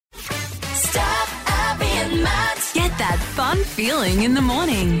Get that fun feeling in the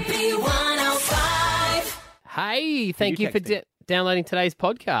morning. B105. Hey, thank you for downloading today's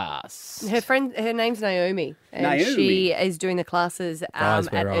podcast. Her name's Naomi, and Naomi. she is doing the classes Guys,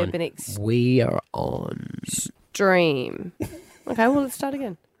 at we're on. Urban Extreme. We are on. Okay, well, let's start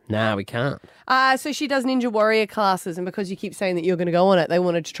again. Nah, we can't. So she does Ninja Warrior classes, and because you keep saying that you're going to go on it, they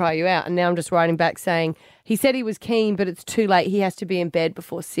wanted to try you out. And now I'm just writing back saying, he said he was keen, but it's too late. He has to be in bed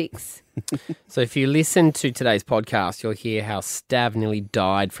before 6. So if you listen to today's podcast, you'll hear how Stav nearly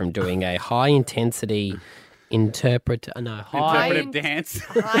died from doing a high-intensity Interpretive dance.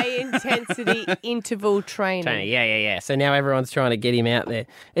 High-intensity interval training. Yeah. So now everyone's trying to get him out there.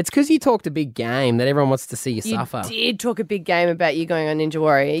 It's because you talked a big game that everyone wants to see you suffer. You did talk a big game about you going on Ninja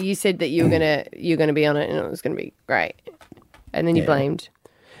Warrior. You said that you were gonna be on it and it was gonna be great, and then you blamed.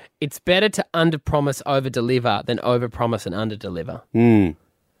 It's better to under-promise, over-deliver than over-promise and under-deliver. Good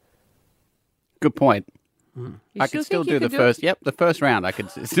point. I still could still think you do the could do first. Yep, the first round. I could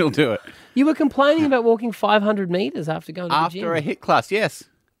still do it You were complaining about walking 500 metres after going to the gym. after a hit class. Yes.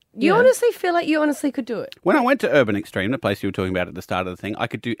 You honestly feel like you honestly could do it? When I went to Urban Extreme, the place you were talking about at the start of the thing, I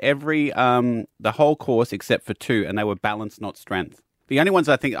could do every the whole course except for 2, and they were balance, not strength. The only ones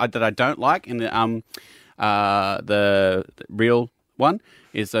I think that I don't like in the real one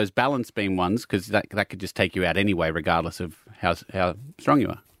is those balance beam ones, because that could just take you out anyway, regardless of how strong you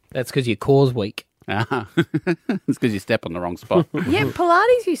are. That's because your core's weak. It's because you step on the wrong spot. Yeah,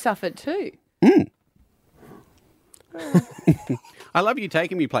 Pilates you suffered too. I love you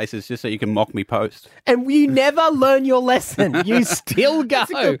taking me places just so you can mock me post. And you never learn your lesson. You still go.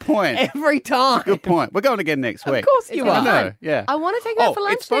 That's a good point. Every time. Good point. We're going again next week. Of course you gonna are. be I fun. know, yeah. I want to take you out for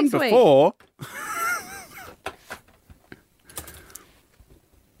lunch it's fun next week. before.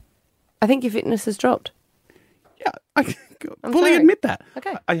 I think your fitness has dropped. Yeah, I fully sorry. admit that.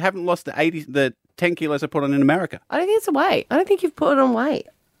 Okay. I haven't lost the 10 kilos I put on in America. I don't think it's a weight. I don't think you've put on weight.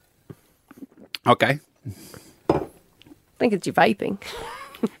 Okay. I think it's your vaping.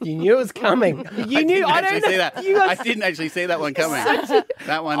 You knew it was coming. You knew. I don't know. See that. You I didn't actually see that one coming.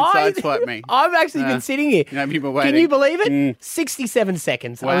 That one sideswiped me. I've actually been sitting here. You know, people waiting. Can you believe it? 67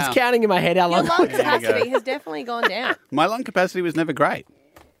 seconds. I was Wow. counting in my head how Your long. lung There you go. capacity has definitely gone down. My lung capacity was never great.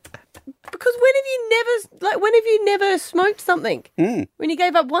 Because when have you never smoked something? When you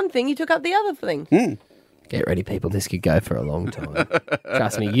gave up one thing, you took up the other thing. Get ready, people. This could go for a long time.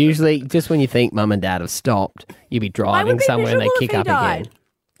 Trust me. Usually, just when you think mum and dad have stopped, you'd be I would driving be somewhere and they miserable kick if he up died. again.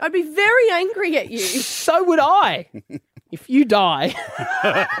 I'd be very angry at you. So would I. If you die,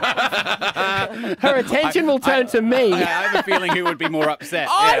 her attention will turn to me. I have a feeling who would be more upset.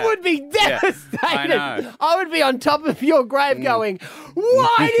 I Yeah. would be devastated. I know. I would be on top of your grave going,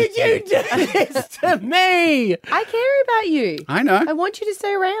 why did you do this to me? I care about you. I know. I want you to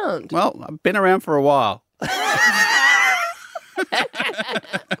stay around. Well, I've been around for a while.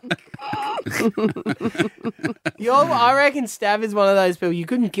 I reckon Stav is one of those people, you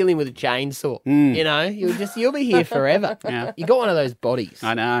couldn't kill him with a chainsaw. You know, you'll be here forever. Yeah. You got one of those bodies.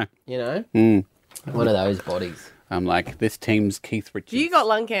 I know. You know? One of those bodies. I'm like, this team's Keith Richards. You got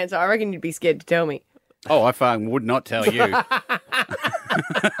lung cancer. I reckon you'd be scared to tell me. Oh, I fucking would not tell you.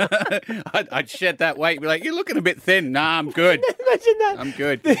 I'd shed that weight and be like, you're looking a bit thin. Nah, I'm good. Imagine that. I'm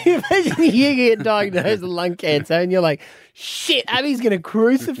good. Imagine you get diagnosed with lung cancer and you're like, shit, Abby's going to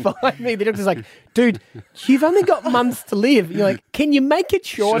crucify me. The doctor's like, dude, you've only got months to live. And you're like, can you make it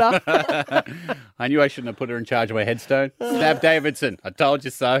shorter? I knew I shouldn't have put her in charge of my headstone. Stav Davidson. I told you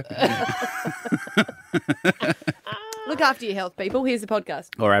so. Look after your health, people. Here's the podcast.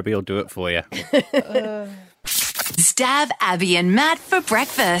 Or Abby will do it for you. Stav, Abby and Matt for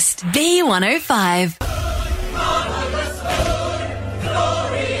breakfast. B105.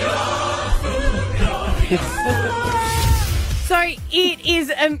 So it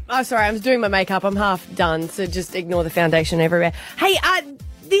is. Oh, sorry, I'm doing my makeup. I'm half done, so just ignore the foundation everywhere. Hey,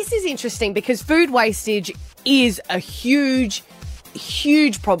 this is interesting because food wastage is a huge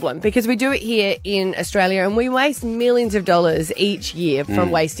problem because we do it here in Australia and we waste millions of dollars each year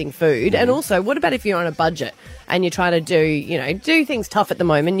from wasting food. And also, what about if you're on a budget and you're trying to do things tough at the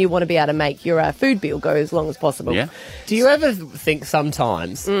moment, you want to be able to make your food bill go as long as possible. Yeah. Do you ever think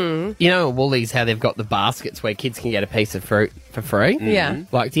sometimes, you know at Woolies how they've got the baskets where kids can get a piece of fruit for free? Yeah.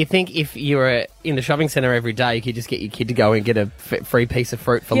 Like, do you think if you were in the shopping centre every day, you could just get your kid to go and get a free piece of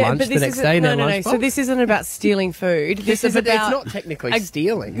fruit for lunch the next day in their lunchbox? So this isn't about stealing food. This is But about it's not technically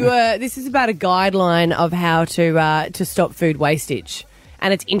stealing. This is about a guideline of how to stop food wastage.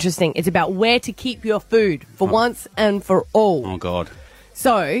 And it's interesting. It's about where to keep your food for once and for all. Oh, God.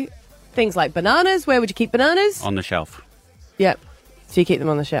 So, things like bananas. Where would you keep bananas? On the shelf. Yep. So you keep them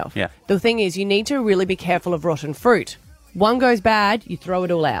on the shelf. Yeah. The thing is, you need to really be careful of rotten fruit. One goes bad, you throw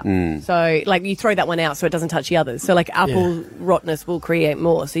it all out. So, like, you throw that one out so it doesn't touch the others. So, like, apple rottenness will create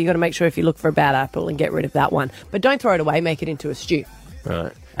more. So you got to make sure if you look for a bad apple and get rid of that one. But don't throw it away, make it into a stew.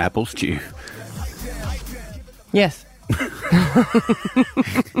 Right. Apple stew. Yes.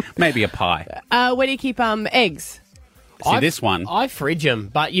 Maybe a pie. Where do you keep eggs? See, this one. I fridge them,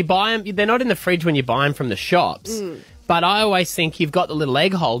 but you buy them. They're not in the fridge when you buy them from the shops. But I always think you've got the little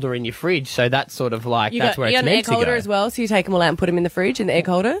egg holder in your fridge, so that's sort of like that's where you it's got an meant egg holder to go. as well, so you take them all out and put them in the fridge in the egg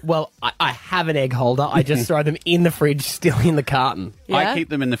holder. Well, I have an egg holder. I just throw them in the fridge, still in the carton. Yeah? I keep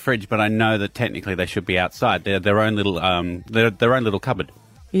them in the fridge, but I know that technically they should be outside. They're their own little their own little cupboard.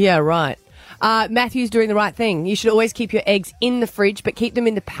 Yeah, right. Matthew's doing the right thing. You should always keep your eggs in the fridge, but keep them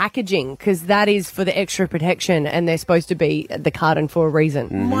in the packaging because that is for the extra protection and they're supposed to be the carton for a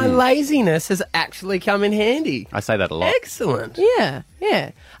reason. My laziness has actually come in handy. I say that a lot. Excellent. Yeah, yeah.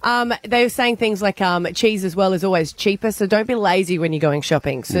 They were saying things like cheese as well is always cheaper, so don't be lazy when you're going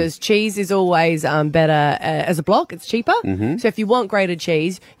shopping. So cheese is always better as a block. It's cheaper. So if you want grated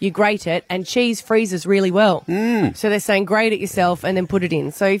cheese, you grate it, and cheese freezes really well. So they're saying grate it yourself and then put it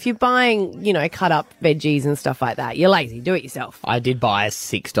in. So if you're buying, cut up veggies and stuff like that, you're lazy. Do it yourself. I did buy a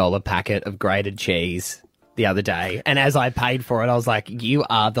 $6 packet of grated cheese the other day, and as I paid for it, I was like, you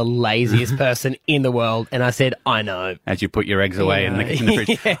are the laziest person in the world. And I said, I know. As you put your eggs away in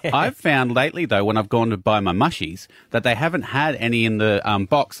the fridge. I've found lately, though, when I've gone to buy my mushies, that they haven't had any in the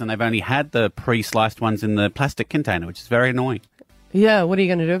box, and they've only had the pre-sliced ones in the plastic container, which is very annoying. Yeah, what are you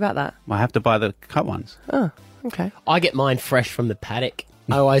going to do about that? I have to buy the cut ones. Oh, okay. I get mine fresh from the paddock.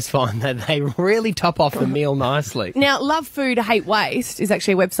 I always find that they really top off the meal nicely. Now, Love Food, Hate Waste is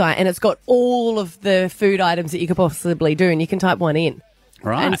actually a website, and it's got all of the food items that you could possibly do, and you can type one in.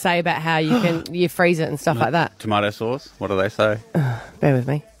 Right. And say about how you freeze it and stuff like that. Tomato sauce, what do they say? Bear with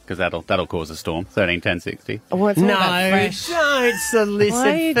me. Because that'll cause a storm. 13, 10, 60. Oh, it's all about fresh. Don't solicit Why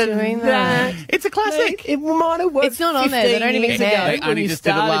are you for doing that. that? It's a classic. It might have worked. It's not on there. They don't even 15 care. years They ago when only you just did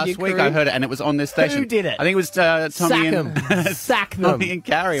it started last your week. career. I heard it, and it was on this station. Who did it? I think it was Tommy Sack and 'em. Sack them. Tommy and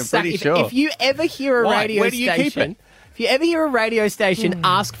Carrie. I'm pretty If- sure. If you ever hear a Why? radio Where do you keep station, it? if you ever hear a radio station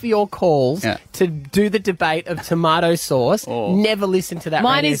ask for your calls Yeah. to do the debate of tomato sauce, Oh. never listen to that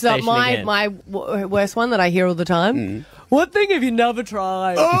Mine radio is station my again. my worst one that I hear all the time. What thing have you never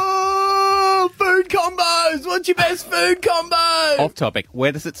tried? Oh, food combos! What's your best food combo? Off topic.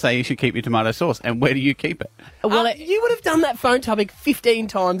 Where does it say you should keep your tomato sauce, and where do you keep it? Well, you would have done that phone topic 15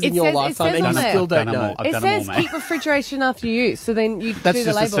 times in It your says- it lifetime, says and on you there. still don't Done 'em know. all. I've it done 'em says all, mate. keep refrigeration after use, so then you That's do the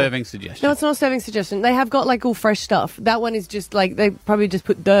just a label. serving suggestion. No, it's not a serving suggestion. They have got like all fresh stuff. That one is just like they probably just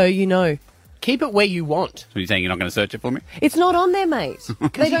put Keep it where you want. So you're saying you're not going to search it for me? It's not on there, mate.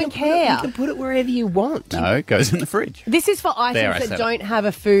 They You don't can care. You can put it wherever you want. No, it goes in the fridge. This is for There, I items said that it. don't have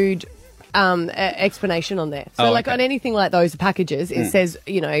a food explanation on there. So, Oh, like okay. on anything like those packages, it says,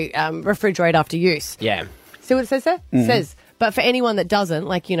 refrigerate after use. Yeah. See what it says there? It says. But for anyone that doesn't,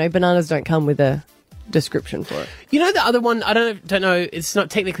 like, bananas don't come with a description for it. You know the other one, I don't know, it's not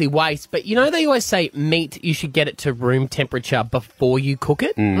technically waste, but they always say meat, you should get it to room temperature before you cook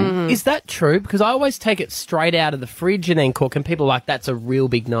it. Is that true? Because I always take it straight out of the fridge and then cook, and people are like, that's a real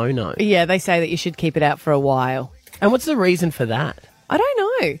big no-no. Yeah, they say that you should keep it out for a while. And what's the reason for that? I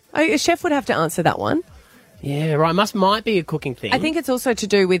don't know. A chef would have to answer that one. Yeah, right, might be a cooking thing. I think it's also to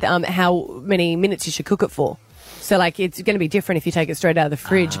do with how many minutes you should cook it for. So, like, it's going to be different if you take it straight out of the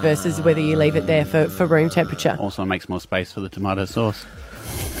fridge versus whether you leave it there for room temperature. Also makes more space for the tomato sauce.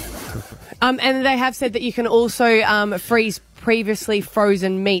 And they have said that you can also freeze previously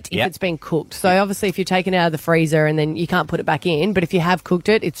frozen meat if Yep. it's been cooked. So, obviously, if you take it out of the freezer and then you can't put it back in, but if you have cooked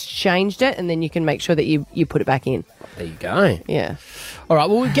it, it's changed it, and then you can make sure that you put it back in. There you go. Yeah. All right,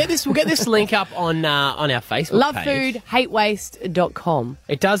 well, we'll get this link up on our Facebook page. Lovefoodhatewaste.com.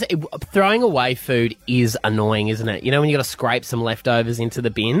 It does. Throwing away food is annoying, isn't it? When you got to scrape some leftovers into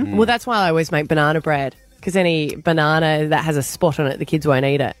the bin. Well, that's why I always make banana bread. Because any banana that has a spot on it, the kids won't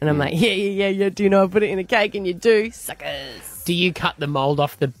eat it. And I'm like, yeah. Do you know I put it in a cake? And you do. Suckers. Do you cut the mould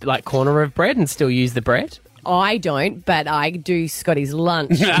off the corner of bread and still use the bread? I don't, but I do Scotty's lunch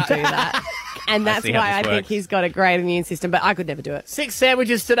to do that. And that's see how why this I think works. he's got a great immune system, but I could never do it. 6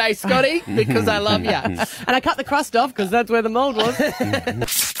 sandwiches today, Scotty, because I love you. And I cut the crust off because that's where the mould was.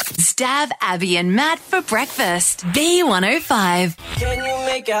 Stav, Abby, and Matt for breakfast. B105. Can you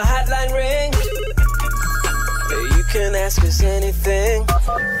make a hotline ring? You can ask us anything.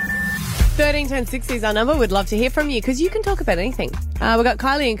 131060 is our number. We'd love to hear from you because you can talk about anything. We've got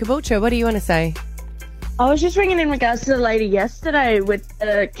Kylie and Caboolture. What do you want to say? I was just ringing in regards to the lady yesterday with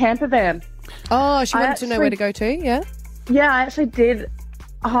the camper van. Oh, she wanted to know actually- where to go to, yeah? Yeah, I actually did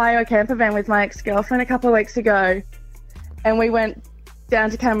hire a camper van with my ex-girlfriend a couple of weeks ago, and we went down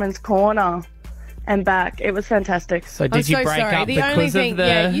to Cameron's Corner and back. It was fantastic. So I'm did you so break sorry. up The because only thing, of the...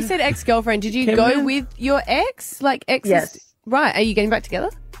 yeah, you said ex-girlfriend. Did you Camper go van? with your ex? Like ex? Yes. Right. Are you getting back together?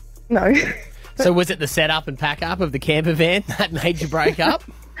 No. So was it the setup and pack up of the camper van that made you break up?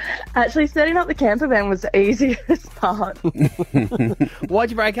 Actually, setting up the camper van was the easiest part. Why'd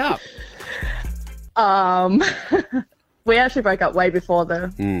you break up? We actually broke up way before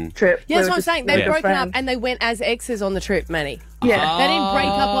the trip. Yeah, We that's were what I'm just saying. They really good broke up friends. and they went as exes on the trip, Manny. Yeah. They didn't break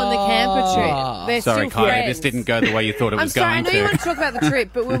up on the camper trip. They're Sorry, still Kylie, friends. this didn't go the way you thought it I'm was sorry, I going know you to. want to talk about the trip,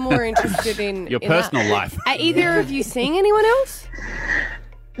 but we're more interested in Your in personal that. life. Are either of you seeing anyone else?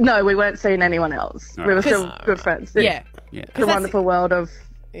 No, we weren't seeing anyone else. We were still good friends. It's Yeah. Yeah. the wonderful world of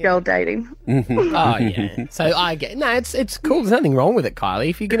girl dating. Oh, yeah. So I get... No, it's cool. There's nothing wrong with it, Kylie.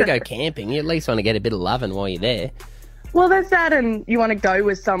 If you're going to go camping, you at least want to get a bit of loving while you're there. Well, there's that, and you want to go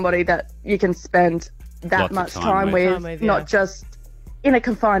with somebody that you can spend that Lots of much time time with. with, Time with, yeah. not just in a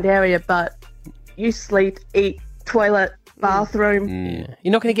confined area, but you sleep, eat, toilet, bathroom. Yeah.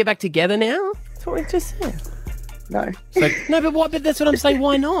 You're not going to get back together now? That's what we just said. No. No, but what? But that's what I'm saying.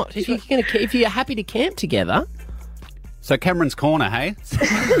 Why not? If you're happy to camp together... So Cameron's Corner, hey?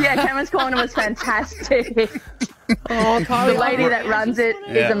 Yeah, Cameron's Corner was fantastic. Oh, The lady that runs it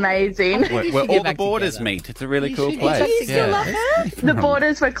is Yeah. amazing. Where should all get the back borders together. meet. It's a really cool should- place. you still love her? The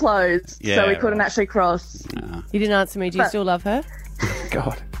borders were closed, Yeah, so we couldn't right. actually cross. You didn't answer me. Do you But- still love her?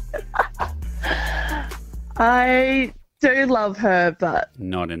 God. I do love her, but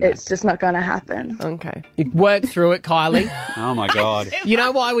Not in it's that. just not going to happen. Okay. You work through it, Kylie. Oh, my God. You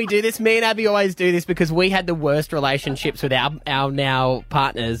know why we do this? Me and Abby always do this because we had the worst relationships with our now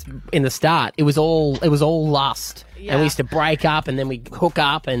partners in the start. It was all lust, and we used to break up, and then we hook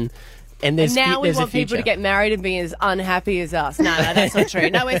up, and there's Now we there's a want people to future. get married and be as unhappy as us. No, that's not true.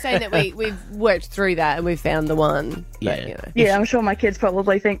 No, we're saying that we've worked through that and we've found the one. Yeah. But, you know. Yeah, I'm sure my kids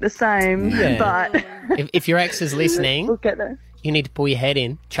probably think the same, Yeah. but If your ex is listening, we'll get there. you need to pull your head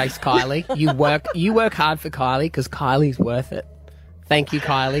in, chase Kylie. You work hard for Kylie because Kylie's worth it. Thank you,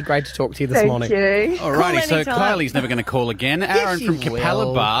 Kylie. Great to talk to you this Thank morning. you. Alrighty, so anytime. Kylie's never going to call again. Aaron she from will.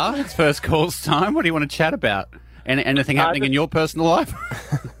 Capella Bar. It's first calls time. What do you want to chat about? Anything happening in your personal life?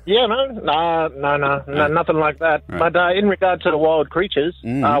 Yeah, no, nothing like that. Right. But in regard to the wild creatures,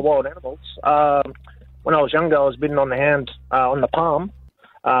 wild animals, when I was younger, I was bitten on the hand, on the palm,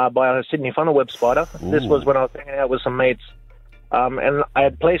 by a Sydney funnel web spider. This was when I was hanging out with some mates. And I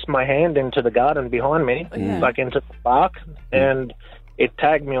had placed my hand into the garden behind me, like into the bark, and it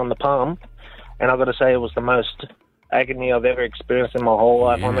tagged me on the palm. And I've got to say, it was the most agony I've ever experienced in my whole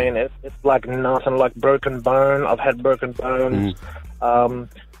life. Yeah. I mean, it's like nothing, like broken bone. I've had broken bones.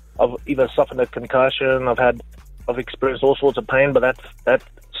 I've either suffered a concussion. I've experienced all sorts of pain. But that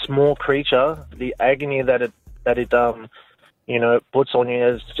small creature, the agony that it puts on you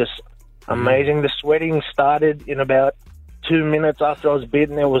is just amazing. The sweating started in about 2 minutes after I was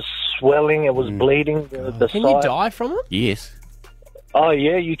bitten. It was swelling. It was bleeding. The Can side. you die from it? Yes. Oh,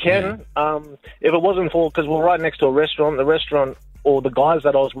 yeah, you can. If it wasn't for, because we're right next to a restaurant, the restaurant, or the guys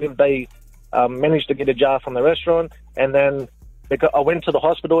that I was with, they managed to get a jar from the restaurant, and then I went to the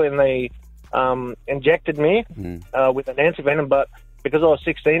hospital and they injected me with an antivenom, but because I was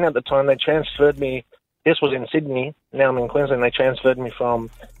 16 at the time, they transferred me. This was in Sydney, now I'm in Queensland. They transferred me from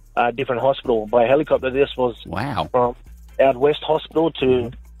a different hospital by helicopter. This was Wow. from out West Hospital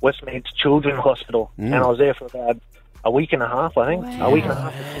to Westmead's Children's Hospital, and I was there for about a week and a half, I think. A week and a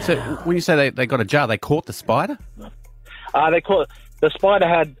half. So when you say they got a jar, they caught the spider? They caught the spider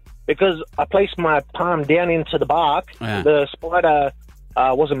had, because I placed my palm down into the bark. Yeah. The spider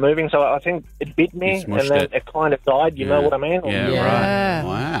wasn't moving, so I think it bit me, You smushed and then it. it kind of died. You know what I mean? Yeah, Yeah. right.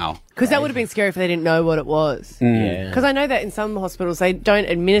 Wow. Because that would have been scary if they didn't know what it was. Yeah. Because I know that in some hospitals they don't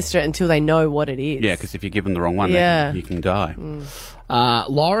administer it until they know what it is. Yeah, because if you give them the wrong one, Yeah. you can die.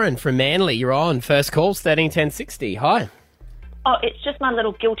 Lauren from Manly, you're on. First calls, 131060. Hi. Oh, it's just my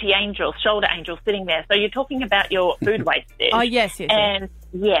little guilty angel, shoulder angel sitting there. So you're talking about your food wastage. Oh, yes. And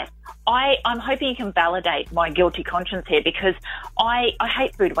yes, I'm hoping you can validate my guilty conscience here, because I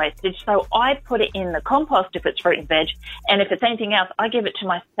hate food wastage. So I put it in the compost if it's fruit and veg, and if it's anything else, I give it to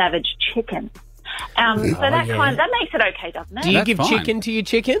my savage chicken. So that makes it okay, doesn't it? Do you That's give fine. chicken to your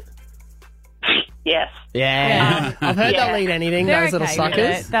chicken? Yes. Yeah. I've heard Yeah. they'll eat anything, They're those little okay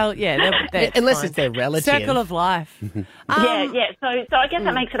with suckers. it. They're Unless fine. it's their relative. Circle of life. Yeah. So I guess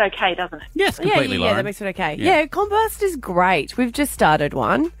that makes it okay, doesn't it? Yes, completely, yeah, Lauren. that makes it okay. Yeah. Yeah, compost is great. We've just started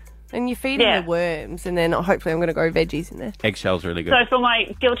one. And you feed them the worms, and then hopefully I'm going to grow veggies in there. Eggshell's really good. So for my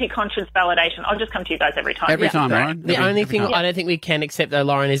guilty conscience validation, I'll just come to you guys every time. Every time, Lauren. The only thing I don't think we can accept, though,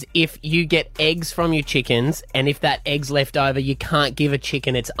 Lauren, is if you get eggs from your chickens, and if that egg's left over, you can't give a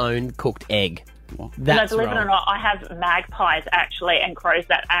chicken its own cooked egg. That's believe wrong. it or not, I have magpies actually and crows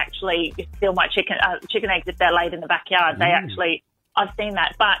that actually steal my chicken eggs if they're laid in the backyard. They actually, I've seen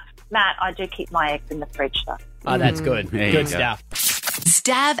that. But Matt, I do keep my eggs in the fridge though. Oh, that's good. There Good you go. stuff.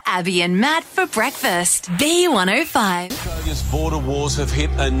 Stav, Abby and Matt for breakfast. B105. Australia's border wars have hit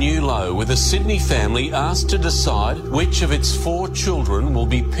a new low, with a Sydney family asked to decide which of its 4 children will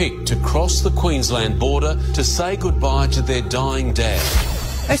be picked to cross the Queensland border to say goodbye to their dying dad.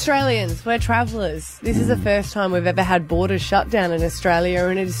 Australians, we're travellers. This is the first time we've ever had borders shut down in Australia,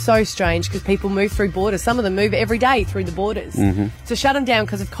 and it is so strange because people move through borders. Some of them move every day through the borders. To shut them down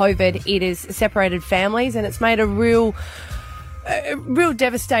because of COVID, it has separated families, and it's made a real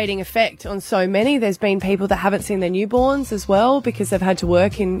devastating effect on so many. There's been people that haven't seen their newborns as well because they've had to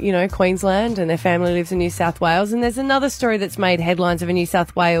work in, Queensland, and their family lives in New South Wales. And there's another story that's made headlines of a New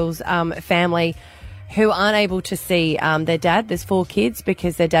South Wales family who aren't able to see their dad. There's 4 kids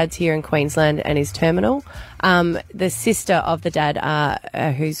because their dad's here in Queensland and is terminal. The sister of the dad,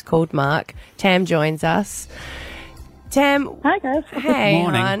 who's called Mark, Tam, joins us. Tam. Hi, guys. Hey,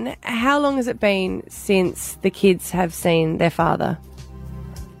 Good morning. hon. How long has it been since the kids have seen their father?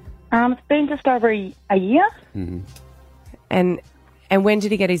 It's been just over a year. And when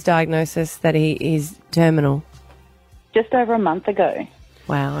did he get his diagnosis that he is terminal? Just over a month ago.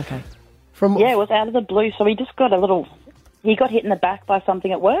 Wow, okay. Yeah, it was out of the blue, so he just got he got hit in the back by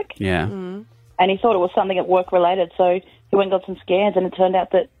something at work. Yeah. And he thought it was something at work related, so he went and got some scans, and it turned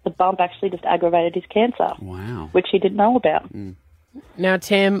out that the bump actually just aggravated his cancer. Wow. Which he didn't know about. Now,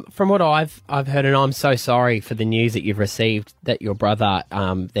 Tam, from what I've heard, and I'm so sorry for the news that you've received that your brother,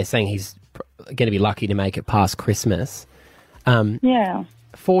 they're saying he's going to be lucky to make it past Christmas. Yeah.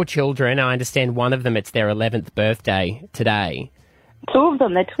 4 children. I understand one of them, it's their 11th birthday today. 2 of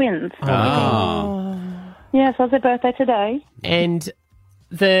them, they're twins. Oh, my God. Yeah, so it's their birthday today. And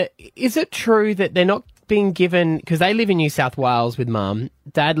is it true that they're not being given, because they live in New South Wales with Mum,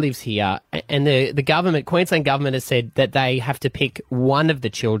 Dad lives here, and the government, Queensland government, has said that they have to pick one of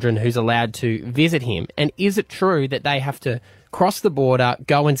the children who's allowed to visit him. And is it true that they have to cross the border,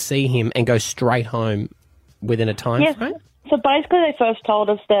 go and see him, and go straight home within a time frame? So basically they first told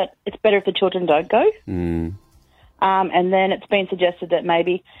us that it's better if the children don't go. And then it's been suggested that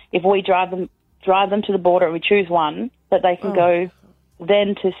maybe if we drive them to the border and we choose one, that they can go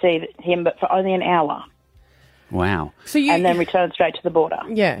then to see him, but for only an hour. Wow. And then return straight to the border.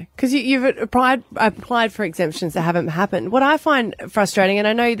 Yeah, because you've applied for exemptions that haven't happened. What I find frustrating, and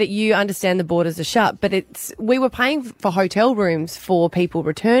I know that you understand the borders are shut, but we were paying for hotel rooms for people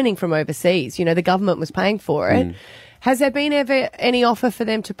returning from overseas. The government was paying for it. Has there been ever any offer for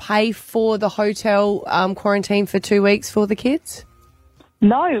them to pay for the hotel quarantine for 2 weeks for the kids?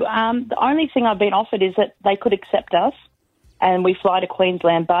 No. The only thing I've been offered is that they could accept us and we fly to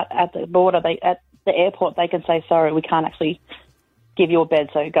Queensland, but at the border, at the airport, they can say, sorry, we can't actually give you a bed,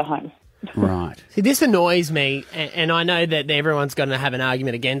 so go home. Right. See, this annoys me, and I know that everyone's going to have an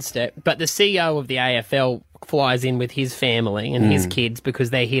argument against it, but the CEO of the AFL flies in with his family and his kids because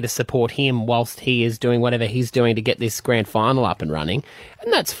they're here to support him whilst he is doing whatever he's doing to get this grand final up and running,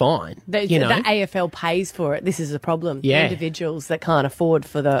 and that's fine. The AFL pays for it. This is a problem. Yeah. Individuals that can't afford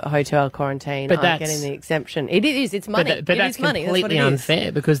for the hotel quarantine aren't getting the exemption. It is. It's money. But that's money. completely That's what it is.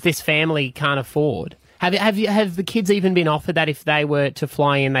 unfair because this family can't afford. Have the kids even been offered that if they were to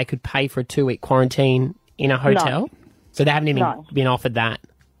fly in, they could pay for a 2-week quarantine in a hotel? No. So they haven't even been offered that?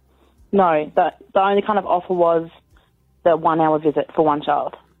 No, the only kind of offer was the 1 hour visit for one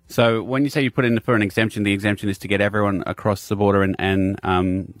child. So when you say you put in for an exemption, the exemption is to get everyone across the border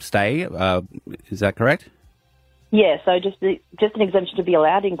and stay. Is that correct? Yeah, so just an exemption to be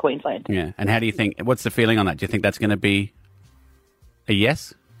allowed in Queensland. Yeah. And how do you think, what's the feeling on that? Do you think that's going to be a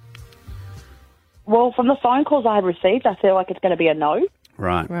yes? Well, from the phone calls I had received, I feel like it's going to be a no.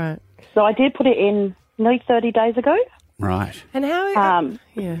 Right. Right. So I did put it in nearly 30 days ago. Right. And how...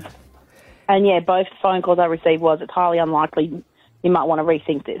 yeah. And yeah, both phone calls I received was it's highly unlikely you might want to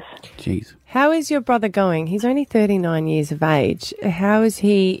rethink this. Jeez. How is your brother going? He's only 39 years of age. How is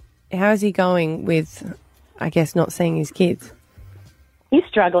he going with, I guess, not seeing his kids? He's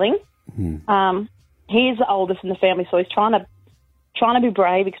struggling. He is the oldest in the family, so he's trying to be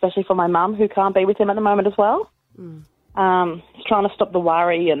brave, especially for my mum, who can't be with him at the moment as well. He's trying to stop the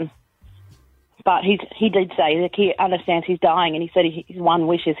worry, but he did say that he understands he's dying, and he said his one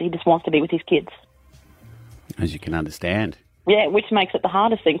wish is he just wants to be with his kids. As you can understand. Yeah, which makes it the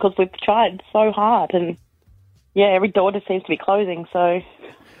hardest thing because we've tried so hard and, yeah, every door just seems to be closing, so...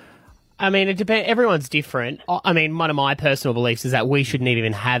 I mean, it depends. Everyone's different. I mean, one of my personal beliefs is that we shouldn't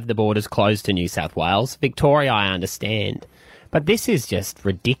even have the borders closed to New South Wales. Victoria, I understand. But this is just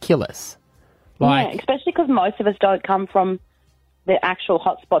ridiculous. Yeah, especially because most of us don't come from the actual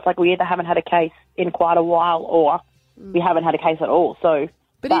hotspots. Like, we either haven't had a case in quite a while or we haven't had a case at all. So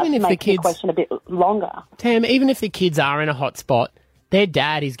But that even if the makes kids- the question a bit longer. Tam, even if the kids are in a hotspot, their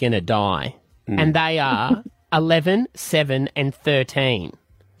dad is going to die. And they are 11, 7 and 13.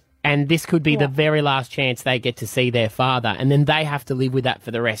 And this could be the very last chance they get to see their father, and then they have to live with that for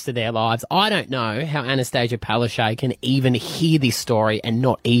the rest of their lives. I don't know how Anastasia Palaszczuk can even hear this story and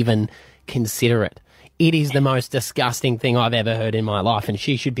not even consider it. It is the most disgusting thing I've ever heard in my life, and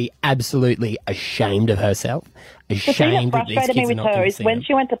she should be absolutely ashamed of herself. The thing Ashamed that that these frustrated me kids are with not her going to is see when them.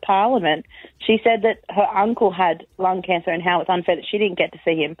 she went to Parliament, she said that her uncle had lung cancer and how it's unfair that she didn't get to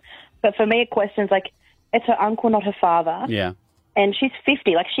see him. But for me, it questions, like, it's her uncle, not her father. Yeah. And she's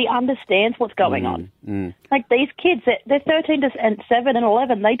 50. Like, she understands what's going on. Like, these kids, they're 13 and 7 and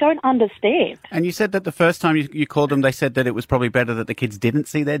 11. They don't understand. And you said that the first time you called them, they said that it was probably better that the kids didn't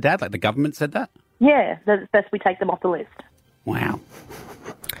see their dad, like the government said that? Yeah, that's best we take them off the list. Wow.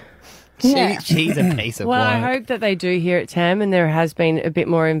 She's a piece of Well, work. I hope that they do hear it, Tam, and there has been a bit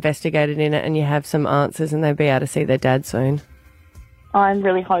more investigated in it and you have some answers and they'll be able to see their dad soon. I'm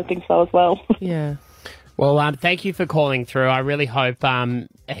really hoping so as well. Yeah. Well, thank you for calling through. I really hope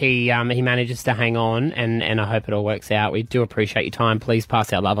he manages to hang on, and I hope it all works out. We do appreciate your time. Please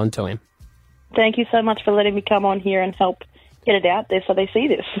pass our love on to him. Thank you so much for letting me come on here and help get it out there so they see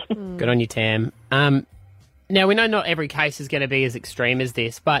this. Good on you, Tam. Now, we know not every case is going to be as extreme as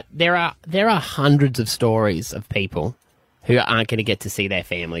this, but there are hundreds of stories of people who aren't going to get to see their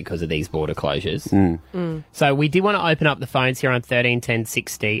family because of these border closures. So we did want to open up the phones here on 13 10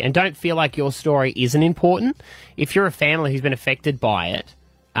 60, and don't feel like your story isn't important. If you're a family who's been affected by it,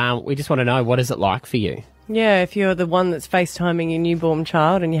 we just want to know, what is it like for you? Yeah, if you're the one that's FaceTiming your newborn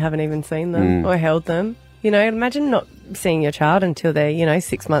child and you haven't even seen them or held them. You know, imagine not seeing your child until they're,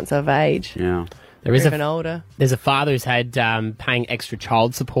 6 months of age. Yeah. There is even older. There's a father who's had paying extra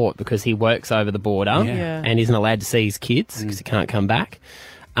child support because he works over the border Yeah. and isn't allowed to see his kids because he can't come back.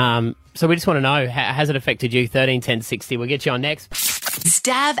 So we just want to know, has it affected you? 13 10 60. We'll get you on next.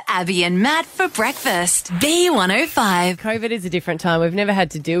 Stav, Abby and Matt for breakfast. B105. COVID is a different time. We've never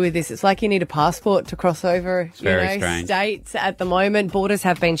had to deal with this. It's like you need a passport to cross over very strange. states at the moment. Borders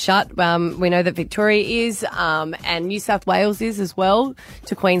have been shut. We know that Victoria is and New South Wales is as well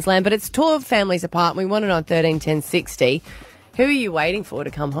to Queensland. But it's tore families apart. We want it on 13 10 60. Who are you waiting for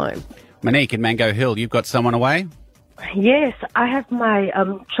to come home? Monique in Mango Hill, you've got someone away? Yes, I have my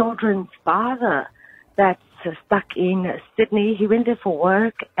children's father that's stuck in Sydney. He went there for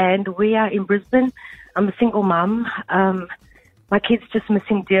work, and we are in Brisbane. I'm a single mum. My kids just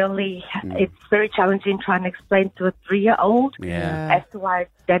missing dearly. It's very challenging trying to explain to a 3-year-old as to why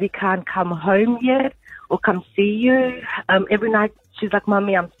Daddy can't come home yet or come see you. Every night she's like,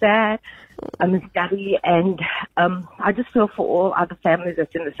 Mummy, I'm sad. I miss Daddy. And I just feel for all other families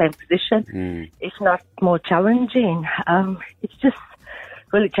that's in the same position, if not more challenging. It's just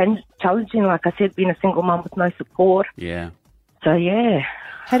really challenging, like I said, being a single mum with no support. Yeah. So, yeah.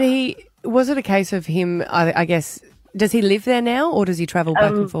 Was it a case of him, I guess, does he live there now or does he travel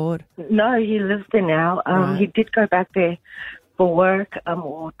back and forward? No, he lives there now. He did go back there for work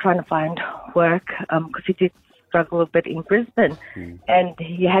or trying to find work because he did struggle a bit in Brisbane. And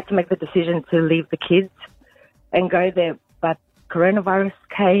he had to make the decision to leave the kids and go there. But coronavirus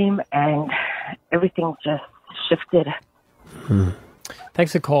came and everything just shifted.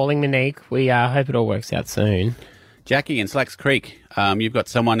 Thanks for calling, Monique. We hope it all works out soon. Jackie in Slacks Creek, you've got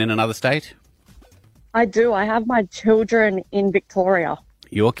someone in another state? I do. I have my children in Victoria.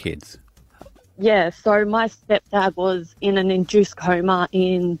 Your kids? Yeah, so my stepdad was in an induced coma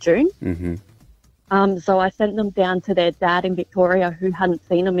in June. So I sent them down to their dad in Victoria who hadn't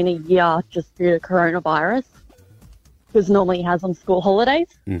seen them in a year just due to coronavirus, because normally he has on school holidays.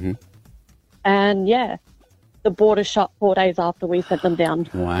 And, yeah, the border shut 4 days after we sent them down.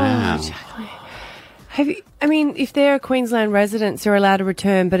 Wow. If they're Queensland residents, they're allowed to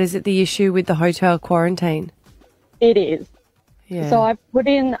return, but is it the issue with the hotel quarantine? It is. Yeah. So I put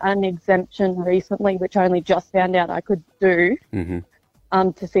in an exemption recently, which I only just found out I could do,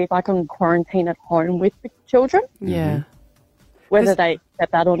 to see if I can quarantine at home with the children. Yeah. Whether they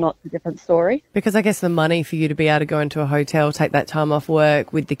accept that or not is a different story. Because I guess the money for you to be able to go into a hotel, take that time off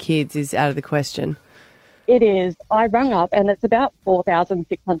work with the kids is out of the question. It is. I rung up and it's about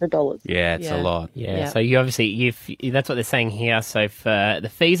 $4,600. Yeah, it's a lot. Yeah, so you obviously, that's what they're saying here. So for the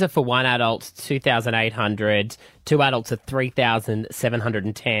fees are for one adult, $2,800, two adults are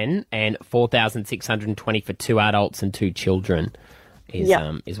 $3,710, and $4,620 for two adults and two children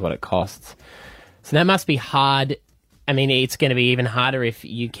is what it costs. So that must be hard. I mean, it's going to be even harder if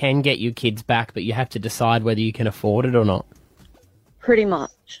you can get your kids back, but you have to decide whether you can afford it or not. Pretty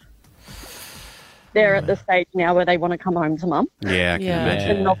much. They're at the stage now where they want to come home to mum. Yeah, I can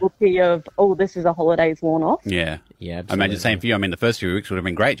imagine. The novelty of, this is a holiday's worn off. Yeah. Yeah, I imagine the same for you. I mean, the first few weeks would have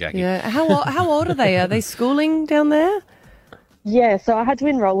been great, Jackie. Yeah. How old are they? Are they schooling down there? Yeah, so I had to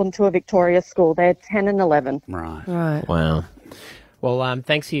enrol them to a Victoria school. They're 10 and 11. Right. Wow. Well,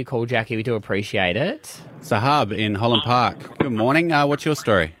 thanks for your call, Jackie. We do appreciate it. Sahab in Holland Park. Good morning. What's your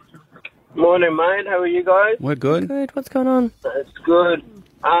story? Morning, mate. How are you guys? We're good. Good. What's going on? That's good.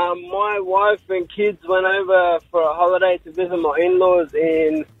 My wife and kids went over for a holiday to visit my in-laws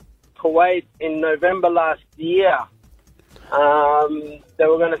in Kuwait in November last year. They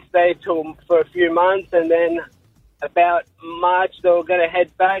were going to stay for a few months, and then about March they were going to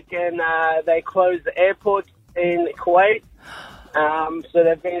head back, and they closed the airport in Kuwait. So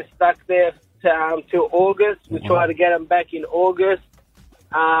they've been stuck there till August. We tried to get them back in August.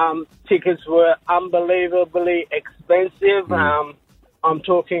 Tickets were unbelievably expensive. I'm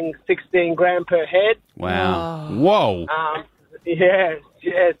talking 16 grand per head. Wow. Whoa. Yes,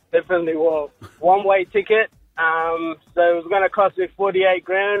 definitely. Whoa. One-way ticket. So it was going to cost me 48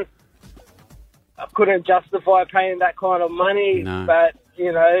 grand. I couldn't justify paying that kind of money, but,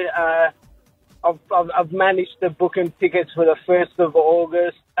 I've managed to book in tickets for the 1st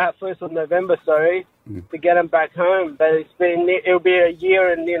of November, to get them back home. But it'll be a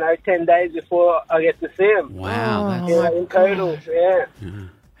year and 10 days before I get to see them. Wow, in total, yeah.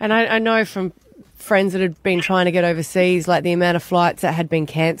 And I know from friends that had been trying to get overseas, like the amount of flights that had been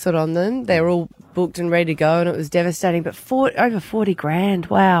cancelled on them, they were all booked and ready to go, and it was devastating. But over 40 grand,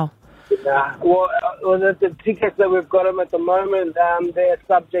 wow. Well, the tickets that we've got them at the moment, they're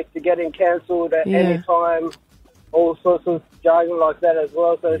subject to getting cancelled at any time. All sorts of jargon like that as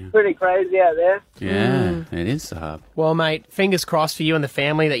well. So it's pretty crazy out there. Yeah, it is, Sahab. Well, mate, fingers crossed for you and the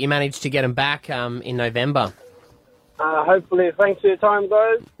family that you managed to get them back in November. Hopefully. Thanks for your time,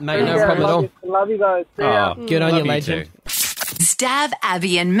 guys. Mate, no problem at all. Love you guys. See ya. Good on you, legend. Stav,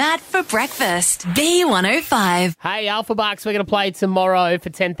 Abby and Matt for breakfast. B105. Hey, Alpha Bucks, we're going to play tomorrow for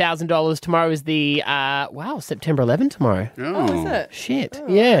 $10,000. Tomorrow is the, September 11 tomorrow. Oh, is it? Shit,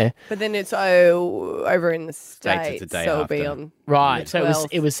 yeah. But then it's over in the States, it's a day so it'll after. be on Right, so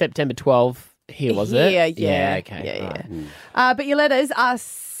it was September 12 here, was it? Yeah. Yeah, okay. Yeah. But your letters are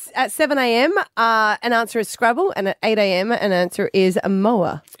at 7 a.m, an answer is Scrabble, and at 8 a.m, an answer is a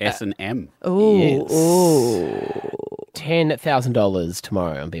mower. S and M. Ooh. Yes. Ooh. $10,000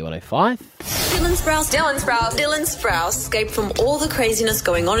 tomorrow on B105. Dylan Sprouse escaped from all the craziness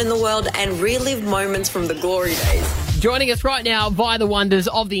going on in the world and relived moments from the glory days. Joining us right now via the wonders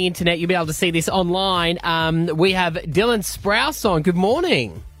of the internet, you'll be able to see this online. We have Dylan Sprouse on. Good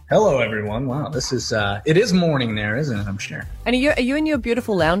morning. Hello, everyone. Wow, this is it is morning there, isn't it? I'm sure. And are you in your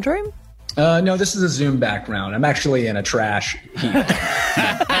beautiful lounge room? No, this is a Zoom background. I'm actually in a trash heap.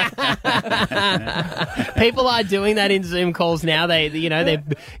 People are doing that in Zoom calls now. They're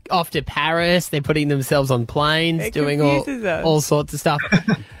off to Paris. They're putting themselves on planes, doing all sorts of stuff.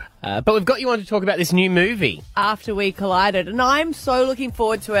 But we've got you on to talk about this new movie, After We Collided, and I'm so looking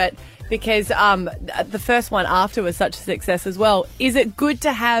forward to it because the first one, After, was such a success as well. Is it good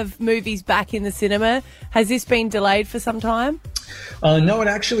to have movies back in the cinema? Has this been delayed for some time? No, it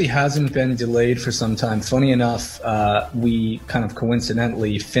actually hasn't been delayed for some time. Funny enough, we kind of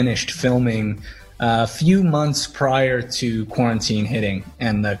coincidentally finished filming a few months prior to quarantine hitting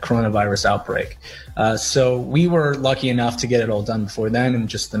and the coronavirus outbreak. So we were lucky enough to get it all done before then, and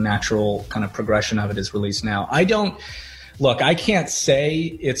just the natural kind of progression of it is released now. I can't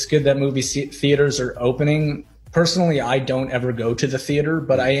say it's good that movie theaters are opening. Personally, I don't ever go to the theater,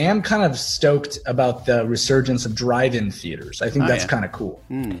 but I am kind of stoked about the resurgence of drive-in theaters. I think that's kind of cool.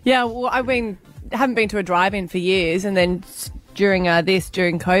 Yeah, well, haven't been to a drive-in for years, and then during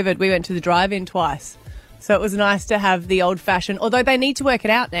COVID, we went to the drive-in twice. So it was nice to have the old-fashioned, although they need to work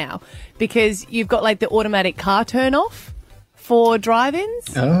it out now because you've got like the automatic car turn-off for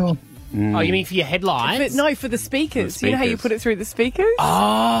drive-ins. Oh. Oh, you mean for your headlights? No, for the speakers. You know how you put it through the speakers?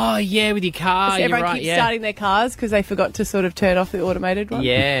 Oh, yeah, with your car. So everyone keeps starting their cars because they forgot to sort of turn off the automated one.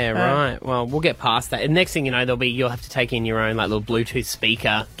 Yeah, right. Well, we'll get past that. And next thing you know, you'll have to take in your own like little Bluetooth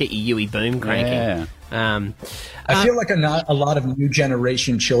speaker, get your UE boom cranking. Yeah. I feel like a lot of new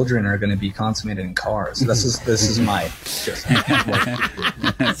generation children are going to be consummated in cars. This is my just.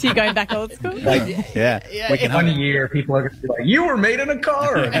 So you're going back old school? Like, Yeah. in 1 year, people are going to be like, "You were made in a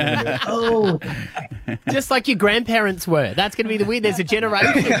car." Oh, Just like your grandparents were. That's going to be the weird. There's a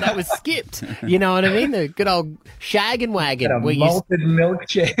generation that was skipped. You know what I mean? The good old shag and wagon. malted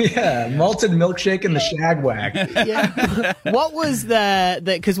milkshake. Yeah, malted milkshake and the shag wag. Yeah. What was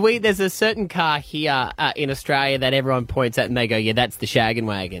because there's a certain car here in Australia that everyone points at and they go, yeah, that's the shag and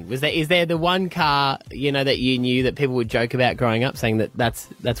wagon. Is there the one car, that you knew that people would joke about growing up, saying that's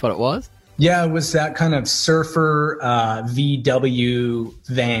what it was? Yeah, it was that kind of surfer VW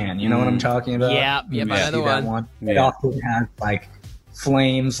van. You know what I'm talking about? Yeah, You I know the that one. It often has like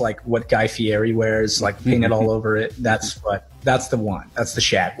flames, like what Guy Fieri wears, like painted all over it. That's the one. That's the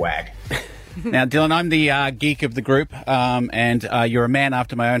shag wag. Now, Dylan, I'm the geek of the group, and you're a man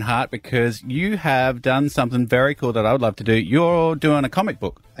after my own heart because you have done something very cool that I would love to do. You're doing a comic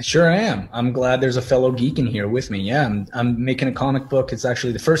book. I sure am. I'm glad there's a fellow geek in here with me. Yeah, I'm making a comic book. It's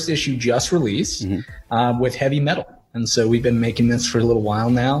actually the first issue just released with heavy metal. And so we've been making this for a little while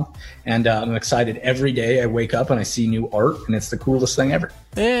now, and I'm excited. Every day I wake up and I see new art, and it's the coolest thing ever.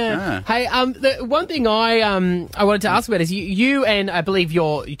 Yeah. Hey, the one thing I wanted to ask about is you and I believe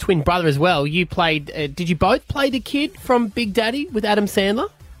your twin brother as well. You played. Did you both play the kid from Big Daddy with Adam Sandler?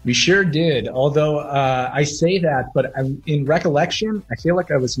 We sure did. Although I say that, but in recollection, I feel like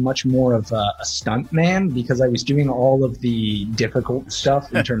I was much more of a stunt man because I was doing all of the difficult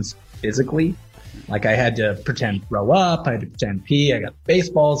stuff in terms physically. Like I had to pretend throw up, I had to pretend pee, I got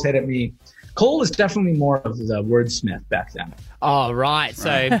baseballs hit at me. Cole was definitely more of the wordsmith back then. Oh, right.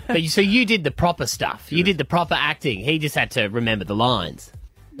 So you did the proper stuff. You did the proper acting. He just had to remember the lines.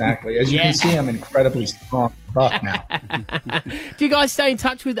 Exactly. As you can see, I'm incredibly strong buff now. Do you guys stay in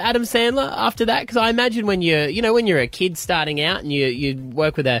touch with Adam Sandler after that? Because I imagine when you're a kid starting out and you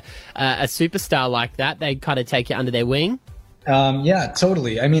work with a superstar like that, they kind of take you under their wing. Yeah,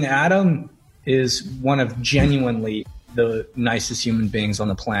 totally. I mean, Adam is one of genuinely the nicest human beings on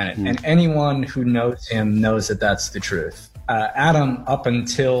the planet. And anyone who knows him knows that that's the truth. Adam, up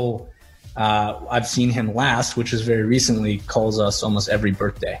until I've seen him last, which is very recently, calls us almost every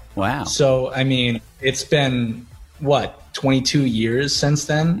birthday. Wow. So, I mean, it's been, 22 years since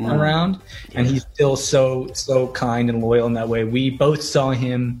then around? And he's still so kind and loyal in that way. We both saw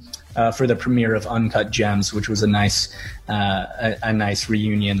him for the premiere of Uncut Gems, which was a nice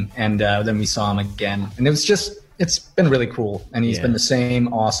reunion. And then we saw him again. And it's been really cool. And he's been the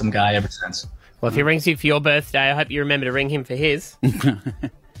same awesome guy ever since. Well, if he rings you for your birthday, I hope you remember to ring him for his.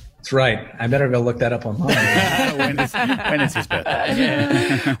 That's right. I better go look that up online. When is his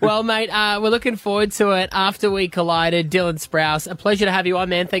birthday? Well, mate, we're looking forward to it after we collided. Dylan Sprouse, a pleasure to have you on,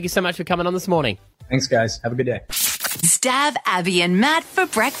 man. Thank you so much for coming on this morning. Thanks, guys. Have a good day. Stav, Abby and Matt for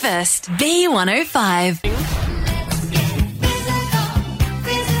breakfast. B105.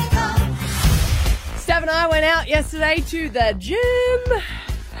 Stav and I went out yesterday to the gym.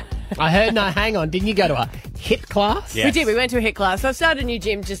 I heard, no, hang on. Didn't you go to a HIIT class? Yes. We did. We went to a HIIT class. So I've started a new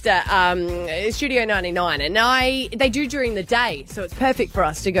gym just at Studio 99. And they do during the day. So it's perfect for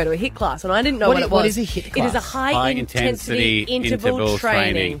us to go to a HIIT class. And I didn't know what it was. What is a HIIT class? It is a high-intensity interval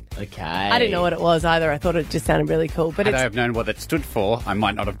training. Okay. I didn't know what it was either. I thought it just sounded really cool. But Had I have known what it stood for, I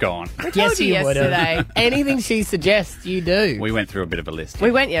might not have gone. I told you yesterday. Anything she suggests, you do. We went through a bit of a list.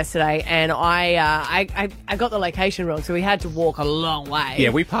 We went yesterday, and I got the location wrong, so we had to walk a long way.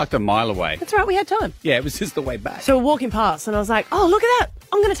 Yeah, we parked a mile away. That's right, we had time. Yeah, it was just the way back. So we're walking past, and I was like, oh, look at that.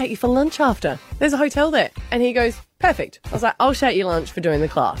 I'm going to take you for lunch after. There's a hotel there. And he goes, perfect. I was like, I'll shout you lunch for doing the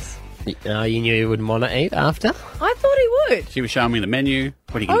class. You knew you wouldn't want to eat after? I thought he would. She was showing me the menu.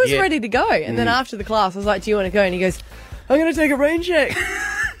 What are you I going was to get? ready to go. And then after the class, I was like, do you want to go? And he goes, I'm going to take a rain check.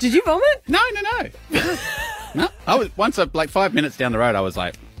 Did you vomit? No. No. I was once, 5 minutes down the road, I was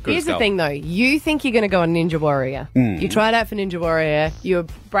like, good Here's as gold. the thing, though. You think you're going to go on Ninja Warrior. You tried out for Ninja Warrior. You were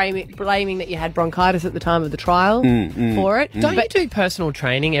blaming that you had bronchitis at the time of the trial for it. Don't you do personal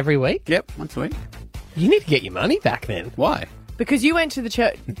training every week? Yep, once a week. You need to get your money back then. Why? Because you went to the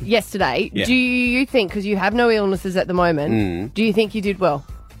church yesterday. Yeah. Do you think, because you have no illnesses at the moment, do you think you did well?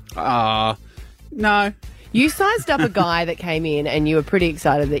 No. You sized up a guy that came in and you were pretty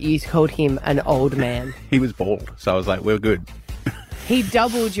excited that you called him an old man. He was bald, so I was like, we're good. He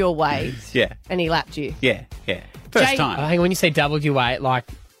doubled your weight. Yeah. And he lapped you. Yeah. First time. Hang on, when you say doubled your weight, like...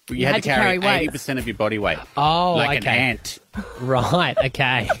 You had to carry weight. 80% of your body weight. Oh, like okay. an ant. Right,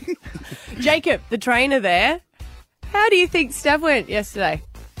 okay. Jacob, the trainer there, how do you think Stav went yesterday?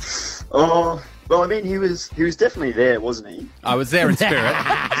 Oh, Well, I mean, he was definitely there, wasn't he? I was there in spirit.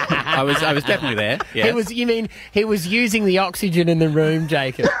 I was definitely there. Yeah. He was using the oxygen in the room,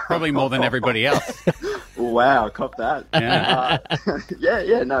 Jacob? Probably more than everybody else. Wow, cop that.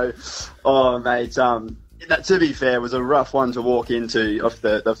 Yeah. No. Oh, mate, that, to be fair, was a rough one to walk into off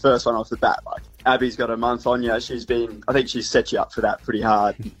the first one off the bat. Like, Abby's got a month on you. I think she's set you up for that pretty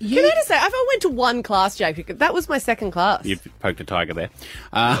hard. Can I just say, I went to one class, Jacob. That was my second class. You've poked a tiger there.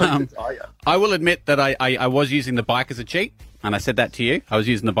 I will admit that I was using the bike as a cheat, and I said that to you. I was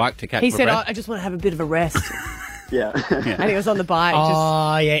using the bike to catch He my said, breath. I just want to have a bit of a rest. Yeah. And he was on the bike.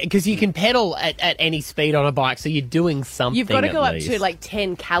 Oh, yeah, because you can pedal at any speed on a bike, so you're doing something. You've got to at go least. up to like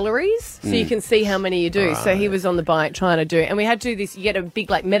 10 calories so you can see how many you do. So he was on the bike trying to do it. And we had to do this. You get a big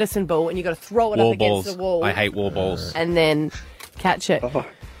like medicine ball and you got to throw it Wall up against balls. the wall. I hate wall balls. And then catch it. Oh,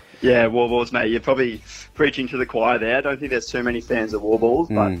 yeah, wall balls, mate. You're probably preaching to the choir there. I don't think there's too many fans of wall balls,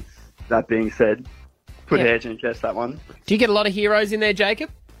 but that being said, put edge in chest that one. Do you get a lot of heroes in there, Jacob?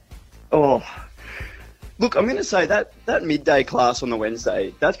 Oh, look, I'm going to say that midday class on the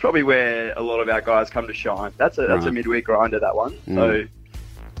Wednesday, that's probably where a lot of our guys come to shine. That's a midweek grinder, that one. So,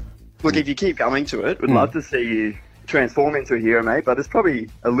 look, if you keep coming to it, we'd love to see you transform into a hero, mate, but there's probably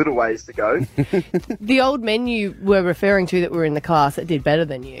a little ways to go. The old men you were referring to that were in the class that did better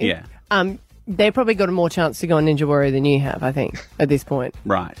than you. Yeah. They probably got a more chance to go on Ninja Warrior than you have, I think, at this point.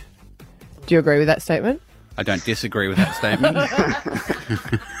 Right. Do you agree with that statement? I don't disagree with that statement.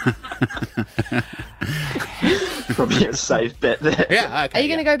 Probably a safe bet there. Yeah, okay. Are you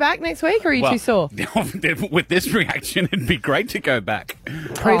going to go back next week, or are you too sore? With this reaction, it'd be great to go back.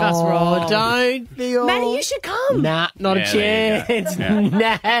 Prove us wrong. Don't be all... Maddie, you should come. Nah, not a chance.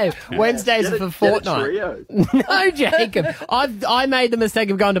 No. Wednesdays are for fortnight. No, Jacob. I made the mistake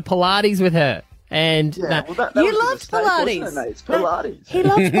of going to Pilates with her. And you loved Pilates. It's Pilates. He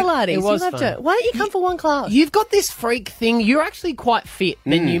loves Pilates. It was he loved fun. it. Why don't you come for one class? You've got this freak thing. You're actually quite fit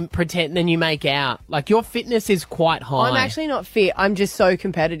than you pretend, than you make out. Like, your fitness is quite high. I'm actually not fit. I'm just so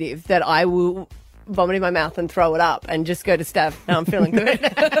competitive that I will vomit in my mouth and throw it up and just go to Stav. Now I'm feeling good.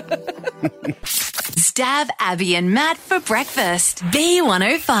 Stav, Abby and Matt for breakfast.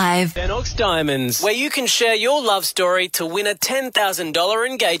 B105. Ox Diamonds, where you can share your love story to win a $10,000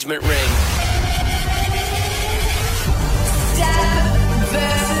 engagement ring.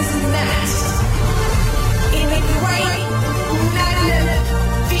 Versus Matt in the Great Magnet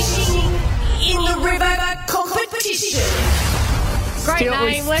Fishing in the River competition. Great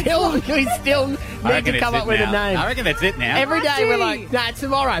name. We still need to come up with a name. I reckon that's it now. Every day we're like, nah,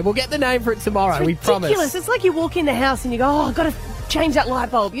 tomorrow. We'll get the name for it tomorrow. We promise. Ridiculous. It's like you walk in the house and you go, oh, I've got to change that light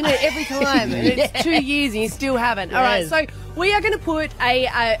bulb, every time. And it's 2 years and you still haven't. All right, so we are going to put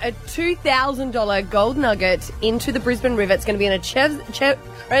a $2,000 gold nugget into the Brisbane River. It's going to be in a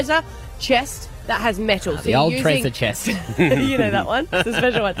treasure chest that has metal. So The old treasure chest. You know that one? It's a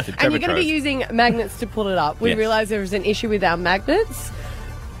special one. And you're going to be using magnets to pull it up. We realised there was an issue with our magnets.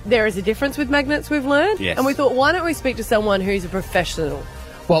 There is a difference with magnets, we've learned. Yes. And we thought, why don't we speak to someone who's a professional?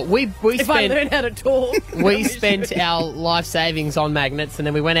 Well, we If I learn how to talk. We spent our life savings on magnets, and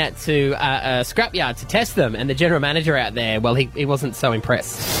then we went out to a scrapyard to test them. And the general manager out there, well, he wasn't so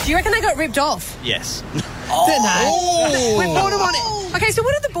impressed. Do you reckon they got ripped off? Yes. We bought them on it. Okay, so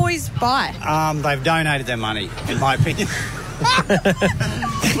what did the boys buy? They've donated their money, in my opinion.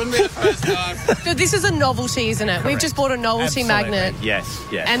 Wouldn't be the first time. So this is a novelty, isn't it? We've just bought a novelty magnet. Yes,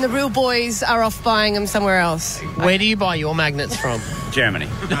 yes. And the real boys are off buying them somewhere else. Where do you buy your magnets from? Germany.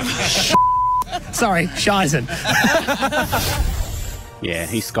 Sorry, Shizen. Yeah,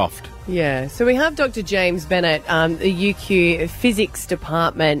 he scoffed. Yeah, so we have Dr. James Bennett, the UQ Physics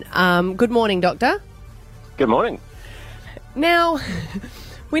Department. Good morning, Doctor. Good morning. Now,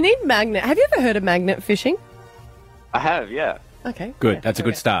 we need magnet. Have you ever heard of magnet fishing? I have, yeah. Okay. Good. Yeah, That's a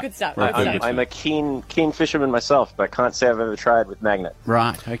good start. Good start. I'm a keen fisherman myself, but can't say I've ever tried with magnet.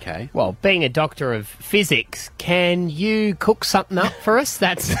 Right, okay. Well, being a doctor of physics, can you cook something up for us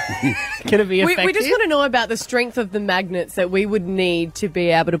that's going to be effective? We just want to know about the strength of the magnets that we would need to be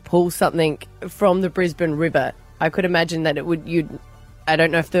able to pull something from the Brisbane River. I could imagine that I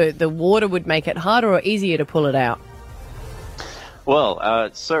don't know if the water would make it harder or easier to pull it out.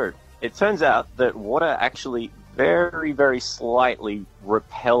 Well, so it turns out that water actually very, very slightly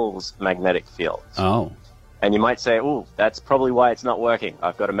repels magnetic fields. Oh. And you might say, oh, that's probably why it's not working.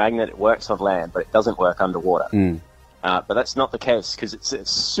 I've got a magnet, it works on land, but it doesn't work underwater. But that's not the case, because it's a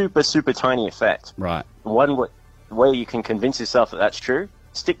super, super tiny effect. Right. One way you can convince yourself that that's true,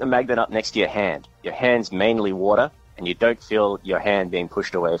 stick the magnet up next to your hand. Your hand's mainly water, and you don't feel your hand being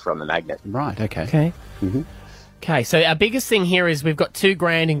pushed away from the magnet. Right, okay. Okay. Mm-hmm. Okay, so our biggest thing here is we've got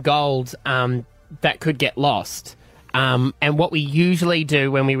 $2,000 in gold. that could get lost. And what we usually do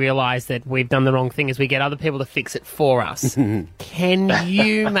when we realise that we've done the wrong thing is we get other people to fix it for us. Can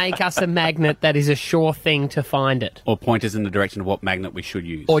you make us a magnet that is a sure thing to find it? Or point us in the direction of what magnet we should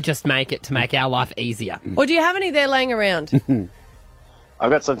use. Or just make it to make our life easier. Or do you have any there laying around? I've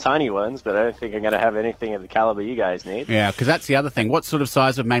got some tiny ones, but I don't think I'm going to have anything of the caliber you guys need. Yeah, because that's the other thing. What sort of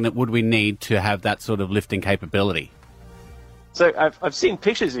size of magnet would we need to have that sort of lifting capability? So I've seen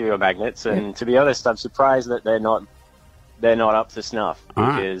pictures of your magnets, and to be honest, I'm surprised that they're not up to snuff,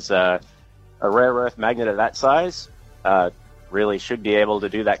 because a rare earth magnet of that size really should be able to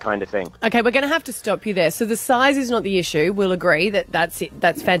do that kind of thing. Okay, we're going to have to stop you there. So the size is not the issue. We'll agree that's it.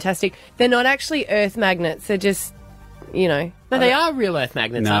 That's fantastic. They're not actually earth magnets. They're just, No, they are real earth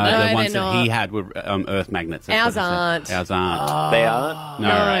magnets, No, aren't they? the ones that he had were earth magnets. Ours aren't. Ours aren't. They aren't?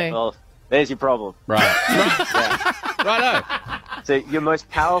 No. All right, well, there's your problem. Right. Righto. So your most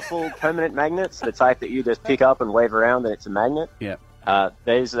powerful permanent magnets, the type that you just pick up and wave around and it's a magnet,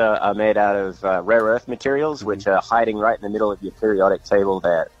 those are made out of rare earth materials, which are hiding right in the middle of your periodic table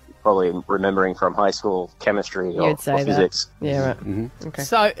there. Probably remembering from high school chemistry or physics. Yeah, right. Okay.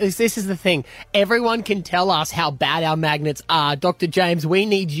 So this is the thing. Everyone can tell us how bad our magnets are. Dr. James, we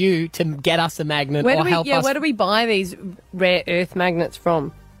need you to get us a magnet or help us. Where do we buy these rare earth magnets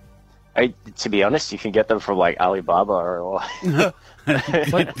from? To be honest, you can get them from like Alibaba or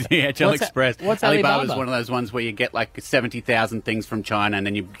DHL Express. What's Alibaba's Alibaba? one of those ones where you get like 70,000 things from China and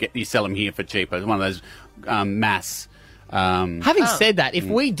then you sell them here for cheaper. It's one of those mass. Having said that, if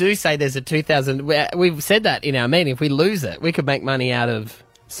we do say there's a 2,000, we've said that in our meeting, if we lose it, we could make money out of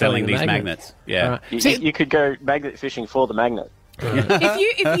selling the these magnets. Yeah. Right. You could go magnet fishing for the magnet.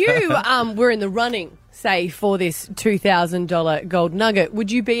 If you were in the running, say, for this $2,000 gold nugget,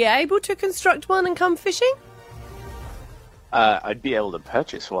 would you be able to construct one and come fishing? I'd be able to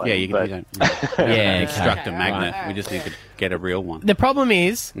purchase one. Yeah, you but... can construct a magnet. We just need to get a real one. The problem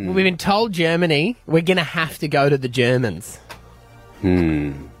is, we've been told Germany, we're going to have to go to the Germans.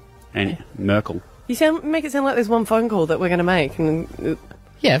 And Merkel. You make it sound like there's one phone call that we're going to make.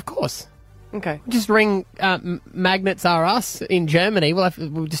 Yeah, of course. Okay. Just ring Magnets Are Us in Germany.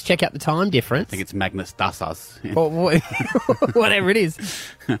 We'll just check out the time difference. I think it's Magnus Das Us. Or whatever it is.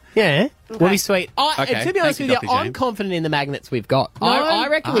 Yeah. Will be sweet. Okay. To be honest with you, Dr. I'm James. confident in the magnets we've got. No. I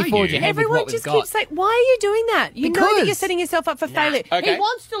reckon we forge ahead with Everyone what we've just got. keeps saying, why are you doing that? You know that Because- you're setting yourself up for failure. Okay. He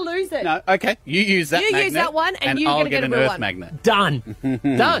wants to lose it. No, okay. You use that You magnet. use that one and you're I'll gonna get a an real earth one. magnet. Done.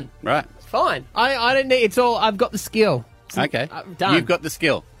 Done. Right. Fine. I don't need. It's all. I've got the skill. Okay. Done. You've got the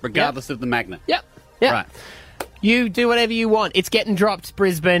skill, regardless of the magnet. Yep. Yep. Right. You do whatever you want. It's getting dropped,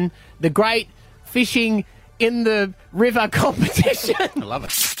 Brisbane. The great fishing in the river competition. I love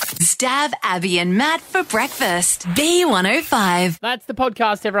it. Stav, Abby and Matt for breakfast. B105. That's the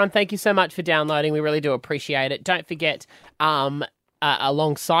podcast, everyone. Thank you so much for downloading. We really do appreciate it. Don't forget,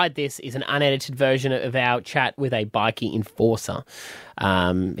 alongside this is an unedited version of our chat with a bikie enforcer.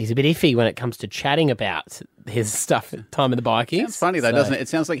 He's a bit iffy when it comes to chatting about his stuff at the time of the bikies. Sounds funny, though, doesn't it? It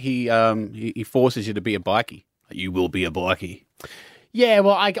sounds like he forces you to be a bikie. You will be a bikie. Yeah,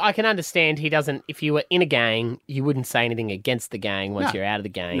 well, I can understand he doesn't. If you were in a gang, you wouldn't say anything against the gang once you're out of the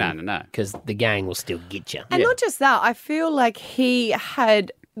gang. No. Because the gang will still get you. And not just that, I feel like he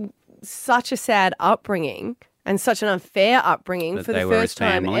had such a sad upbringing and such an unfair upbringing That for they the were first his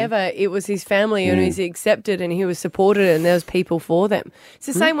time family. ever. It was his family and he was accepted and he was supported and there was people for them. It's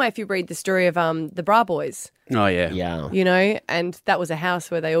the same way if you read the story of the Bra Boys, Oh, yeah. Yeah. you know, and that was a house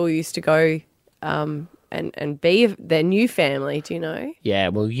where they all used to go and be their new family, do you know? Yeah,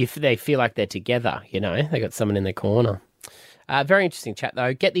 well, they feel like they're together, you know. They got someone in their corner. Very interesting chat,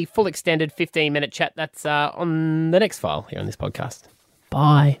 though. Get the full extended 15-minute chat. That's on the next file here on this podcast.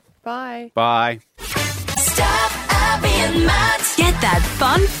 Bye. Bye. Bye. Stav, Abby and Matt. Get that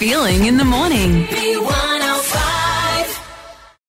fun feeling in the morning. B105.